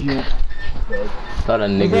 phew. Thought a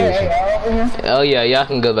Is nigga there was. AR over here? Oh yeah, y'all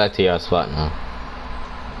can go back to your spot now.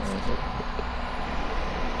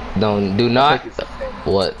 Do not.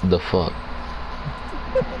 What the fuck?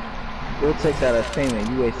 We'll take that as payment.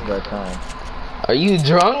 You wasted our time. Are you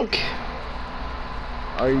drunk?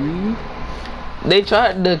 Are you? They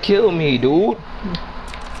tried to kill me, dude.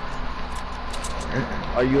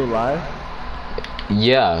 Are you alive?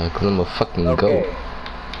 Yeah, cause I'm a fucking Okay. goat.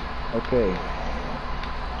 Okay.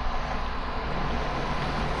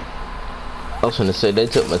 I was gonna say they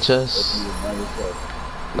took my If chest. you by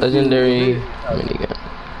yourself. Legendary minigun.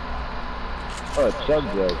 Oh, a chug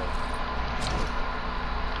jug.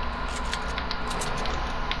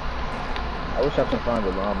 I wish I could find a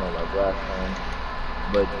llama like last time,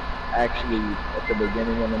 but actually at the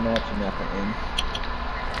beginning of the match and at the end.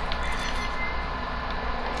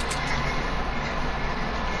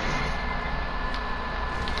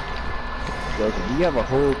 Joseph, you have a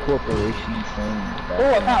whole corporation thing.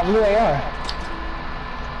 Oh, I found blue AR.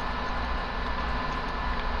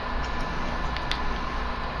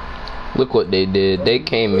 Look what they did. They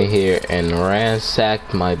came in here and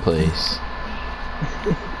ransacked my place.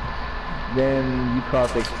 Then you caught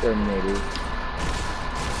the exterminator.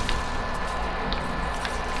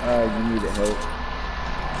 You needed help.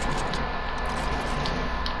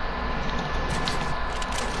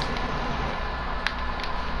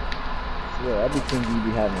 Yeah, I be thinking you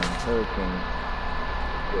be having a hurricane.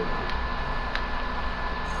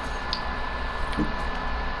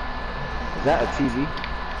 Is that a TV?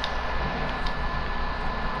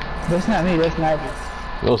 That's not me, that's Nigel.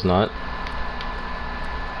 No, it's not.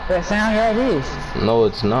 That sound right is. No,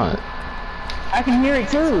 it's not. I can hear it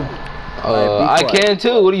too. Alright, I be quiet. can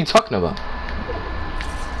too. What are you talking about?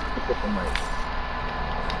 Pick up the mic.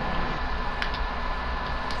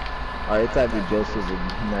 Alright, it's either Joseph or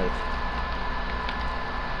Knife.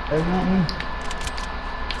 That's not me.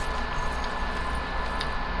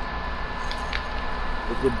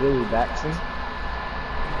 Is it Billy Baxton?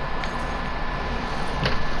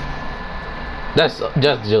 That's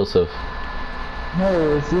just Joseph.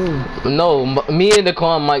 No, it's you. No, me and the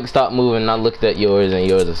clown mic stopped moving. And I looked at yours, and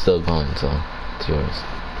yours is still going. So it's yours.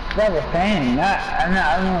 That's a fan. I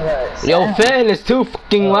don't know that. Yo, fan is too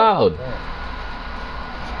fucking loud.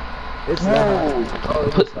 It's No. not. Oh,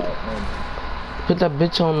 Put- it's not. Man. Put that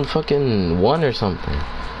bitch on fucking 1 or something.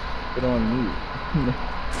 Put it on mute.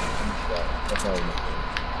 That's all I'm saying.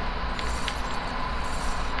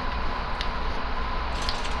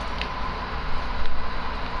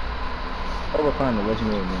 I will find the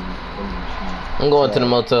legendary when machine. I'm going to the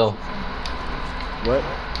motel. What?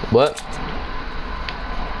 What?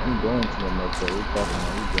 I'm going to the motel. What are you talking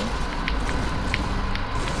about? You going?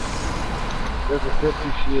 There's a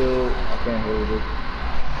 50 shield. I can't hold it.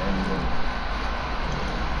 And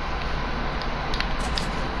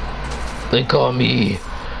They call me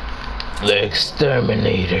the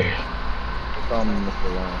exterminator. they call me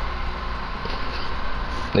Mr. Long.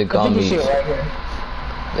 They call me. Shit right here.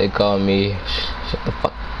 They call me. Shut the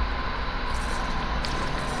fuck.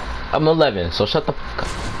 I'm 11, so shut the fuck up.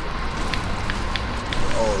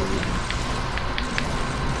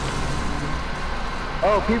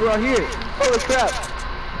 Oh, people are here. Holy crap.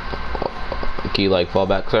 Can you like fall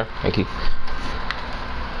back, sir? Thank you.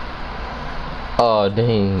 Oh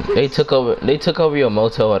dang! They took over your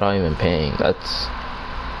motel without even paying. That's.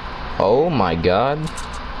 Oh my god.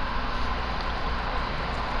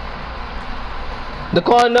 The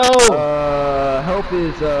car, no! Help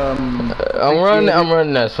is I'm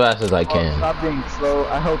running as fast as I can. Stop being slow.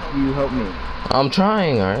 I hope you help me. I'm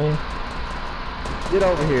trying, alright? Get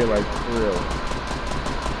over here, like, for real.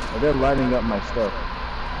 Oh, they're lighting up my stuff.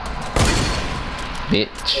 There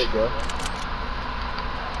Bitch. you go.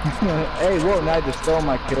 Hey, whoa, now I just stole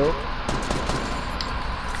my kill.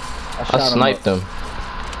 I shot sniped him.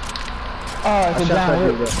 Oh, it's a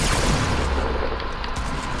John Wick.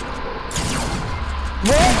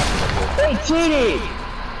 What? They cheated!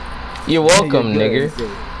 You're welcome, nigger.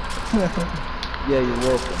 Yeah, you're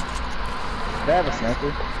welcome. Do I have a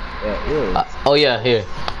sniper? Yeah, it is. Oh yeah, here.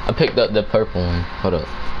 I picked up the purple one. Hold up.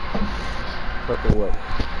 Purple what?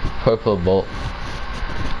 Purple bolt.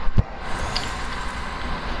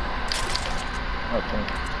 Okay.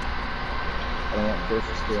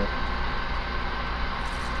 grocery store.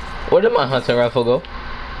 Where did my hunting rifle go?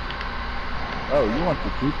 Oh, you want the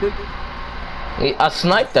toothpick? I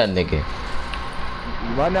sniped that nigga.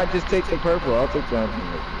 Why not just take the purple? I'll take the hunting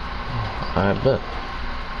rifle. Alright, bet.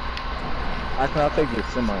 I'll take the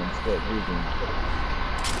semi instead.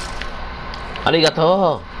 I didn't got the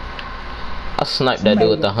hole. I sniped that dude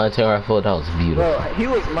with the hunting rifle. That was beautiful. Bro, he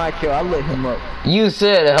was my kill. I lit him up. You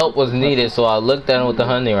said help was needed, so I looked at him with the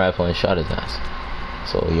hunting rifle and shot his ass.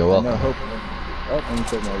 So you're welcome.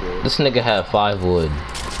 This nigga had 5 wood.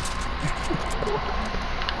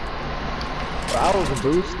 I was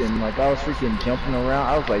boosting, like I was freaking jumping around.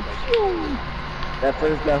 I was like, phew. That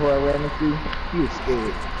first guy who I ran into, he was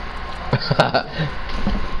scared.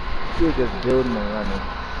 He was just building and running.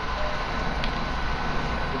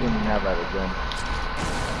 He didn't even have out a gun.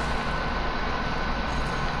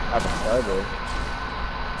 I'm started.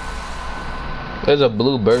 There's a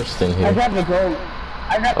blue burst in here. I got the gold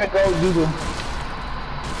Google.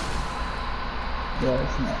 Yeah,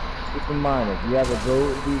 it's not. Keep in mind, if you have a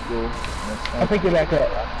gold Deagle, I'll pick it back up.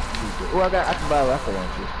 Oh, I can buy a rocket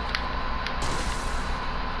launcher.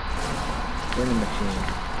 Vending machine.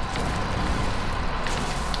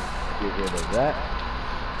 Get rid of that.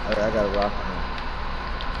 Alright, I got a rocket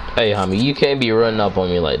launcher. Hey, homie, you can't be running up on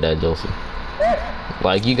me like that, Joseph.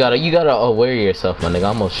 Like you gotta aware yourself, my nigga. I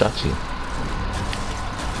almost shot you.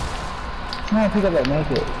 Man, pick up that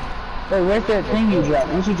naked. Wait, where's that thing you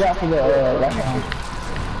dropped? What you dropped for the rocket launcher?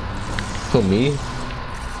 Who, me?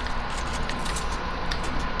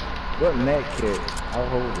 What med kit? I'll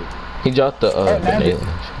hold it. He dropped the grenade.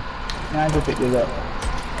 Now I just picked it up.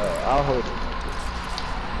 I'll hold it.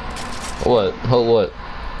 What? Hold what?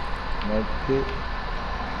 Med kit.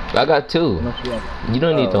 I got 2. You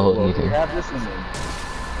don't need to hold anything. Have this one then.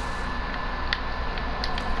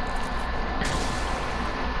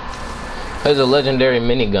 There's a legendary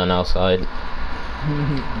minigun outside.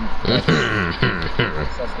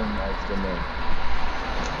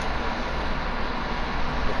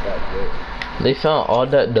 They found all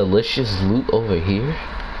that delicious loot over here.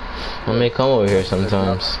 I may come over here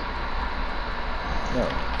sometimes. No.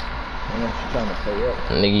 I'm trying to pay up.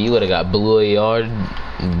 Nigga, you would've got blue yard,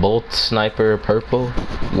 bolt sniper, purple.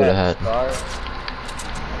 You would've had.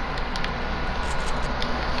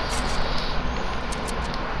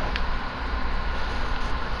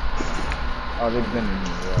 Oh, they've been in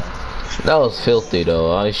here, yeah. That was filthy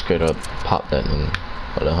though. I straight up popped that nigga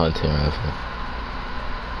with a hunting rifle.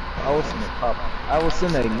 I was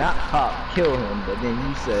gonna not pop, kill him, but then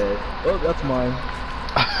you said, oh, that's mine.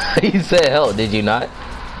 You said hell, did you not?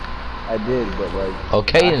 I did, but like.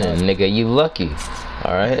 Okay then, nigga, you lucky.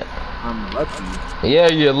 Alright? I'm lucky. Yeah,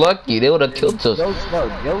 you're lucky. They would've killed us. Joseph's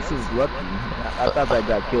lucky. I thought that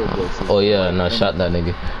guy killed Joseph. Oh yeah, no, shot that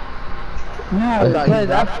nigga. No, because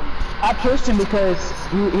I pushed him because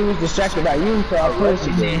he was distracted by you, so I pushed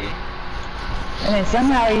him in. And then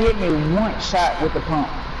somehow he hit me one shot with the pump.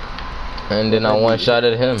 And then I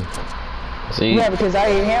one-shotted him. See? Yeah, because I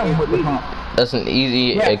hit him with the pump. That's an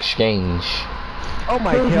easy exchange. Oh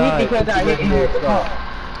my god. Because I hit him with the pump.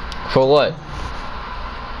 For what?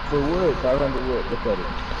 For wood, 500 wood. Look at it.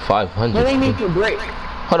 500. What do they need for brick?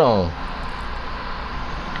 Hold on.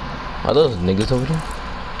 Are those niggas over there?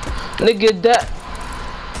 Nigga, that.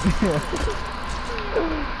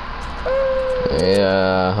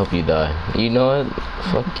 Yeah, I hope you die. You know what?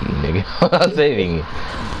 Fuck you, nigga. I'm saving you.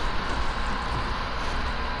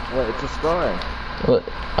 What? It's a scar. What?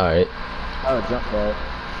 Alright. Oh, jump pad.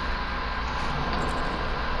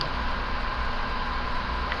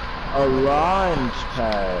 A launch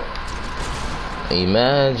pad.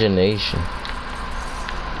 Imagination.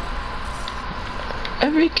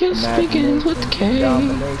 Every kiss begins with K.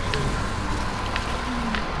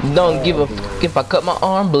 Don't give a fuck if I cut my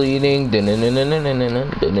arm bleeding. This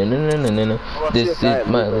is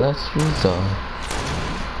my last resort.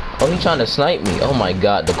 Oh, he's trying to snipe me. Oh my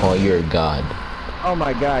god, the coin, you're a god. Oh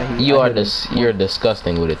my god, you're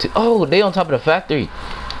disgusting with it too. Oh, they on top of the factory.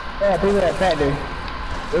 Yeah, people at factory.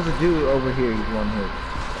 There's a dude over here, he's one hit.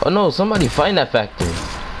 Oh no, somebody find that factory.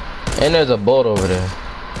 And there's a boat over there.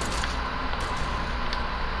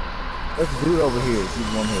 There's a dude over here,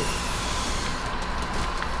 he's one hit.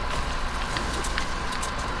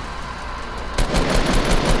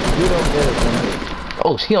 Dude over there is one hit.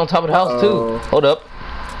 Oh, he on top of the house too. Hold up.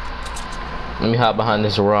 Let me hide behind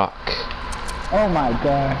this rock. Oh my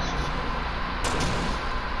gosh.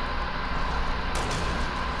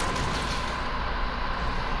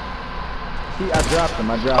 I dropped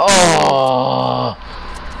him, Oh!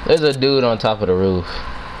 There's a dude on top of the roof.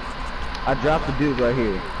 I dropped the dude right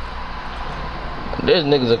here. There's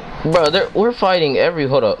niggas, bro. We're fighting every.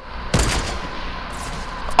 Hold up.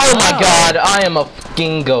 Oh my God! I am a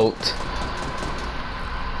fucking goat.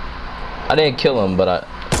 I didn't kill him, but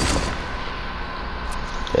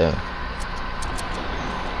yeah.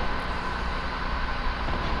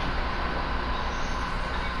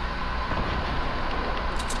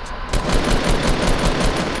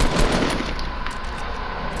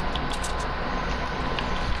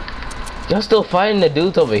 Y'all still fighting the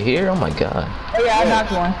dudes over here? Oh my God. Oh yeah, I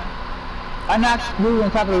knocked one. I knocked dude on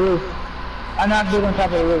top of the roof. I knocked dude on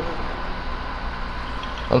top of the roof.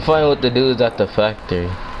 I'm fighting with the dudes at the factory.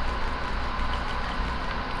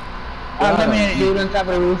 I eliminated dude on top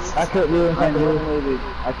of the roof. I killed dude on top of the roof.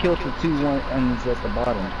 I killed the 2-1 enemies at the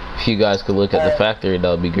bottom. If you guys could look at the factory, that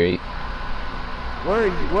would be great. Where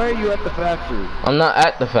are you at the factory? I'm not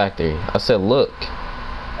at the factory. I said look.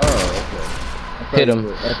 Oh, okay. Hit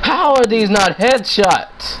him. How are these not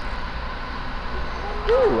headshots?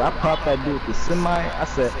 Ooh, I popped that dude with the semi. I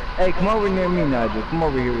said, hey, come over near me, Nigel. Come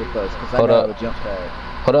over here with us, because I got a jump pad.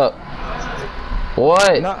 Hold up.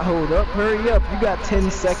 What? Not hold up. Hurry up. You got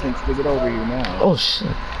 10 seconds to get over here now. Oh,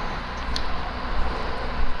 shit.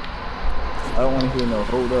 I don't want to hear no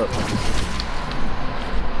hold up.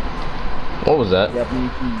 What was that? Yep, me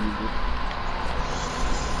too.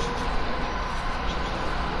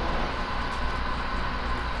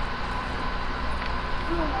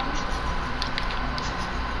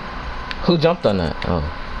 Who jumped on that? Oh.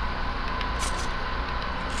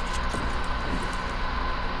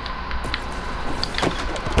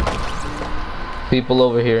 People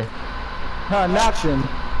over here. I knocked him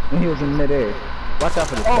when he was in midair. Watch out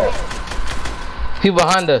for the back. People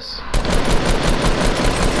behind us.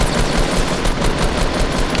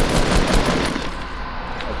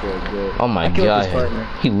 Okay, good. Oh my God.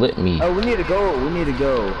 He lit me. Oh, we need to go. We need to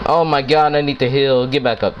go. Oh my God, I need to heal. Get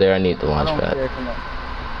back up there. I need the launch pad.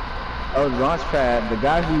 Oh, the launch pad. The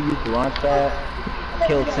guy who used the launch pad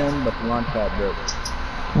killed him, but the launch pad broke.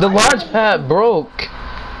 The launch pad broke.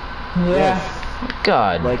 Yeah.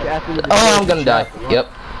 God. Like after the I'm gonna die. Yep.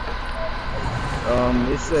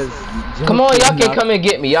 It says. Come on, y'all can come and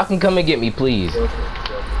get me. Y'all can come and get me, please. Took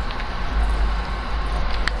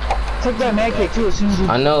that med kit too as soon as you.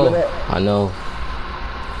 I know. I know.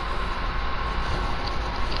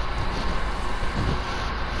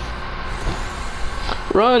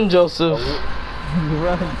 Run, Joseph.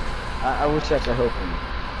 Run. I wish I could help him.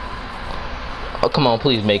 Oh, come on,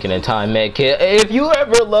 please make it in time, med kit. If you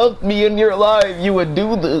ever loved me in your life, you would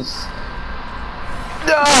do this.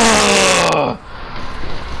 Ah!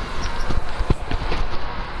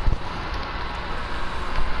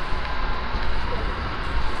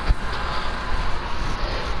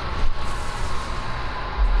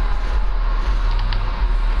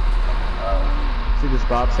 See this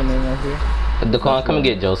box I'm in right here? Daquan, come and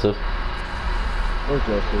get Joseph. Where's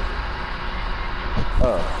Joseph?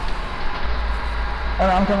 Oh. Oh,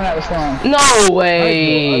 I'm coming out the storm. No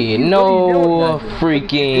way! No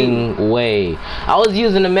freaking way. I was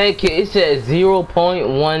using the med kit. It said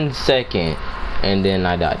 0.1 second. And then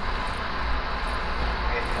I died.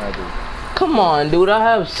 Come on, dude. I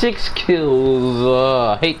have 6 kills.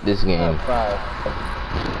 I hate this game.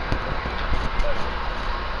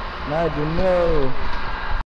 Nigel, no.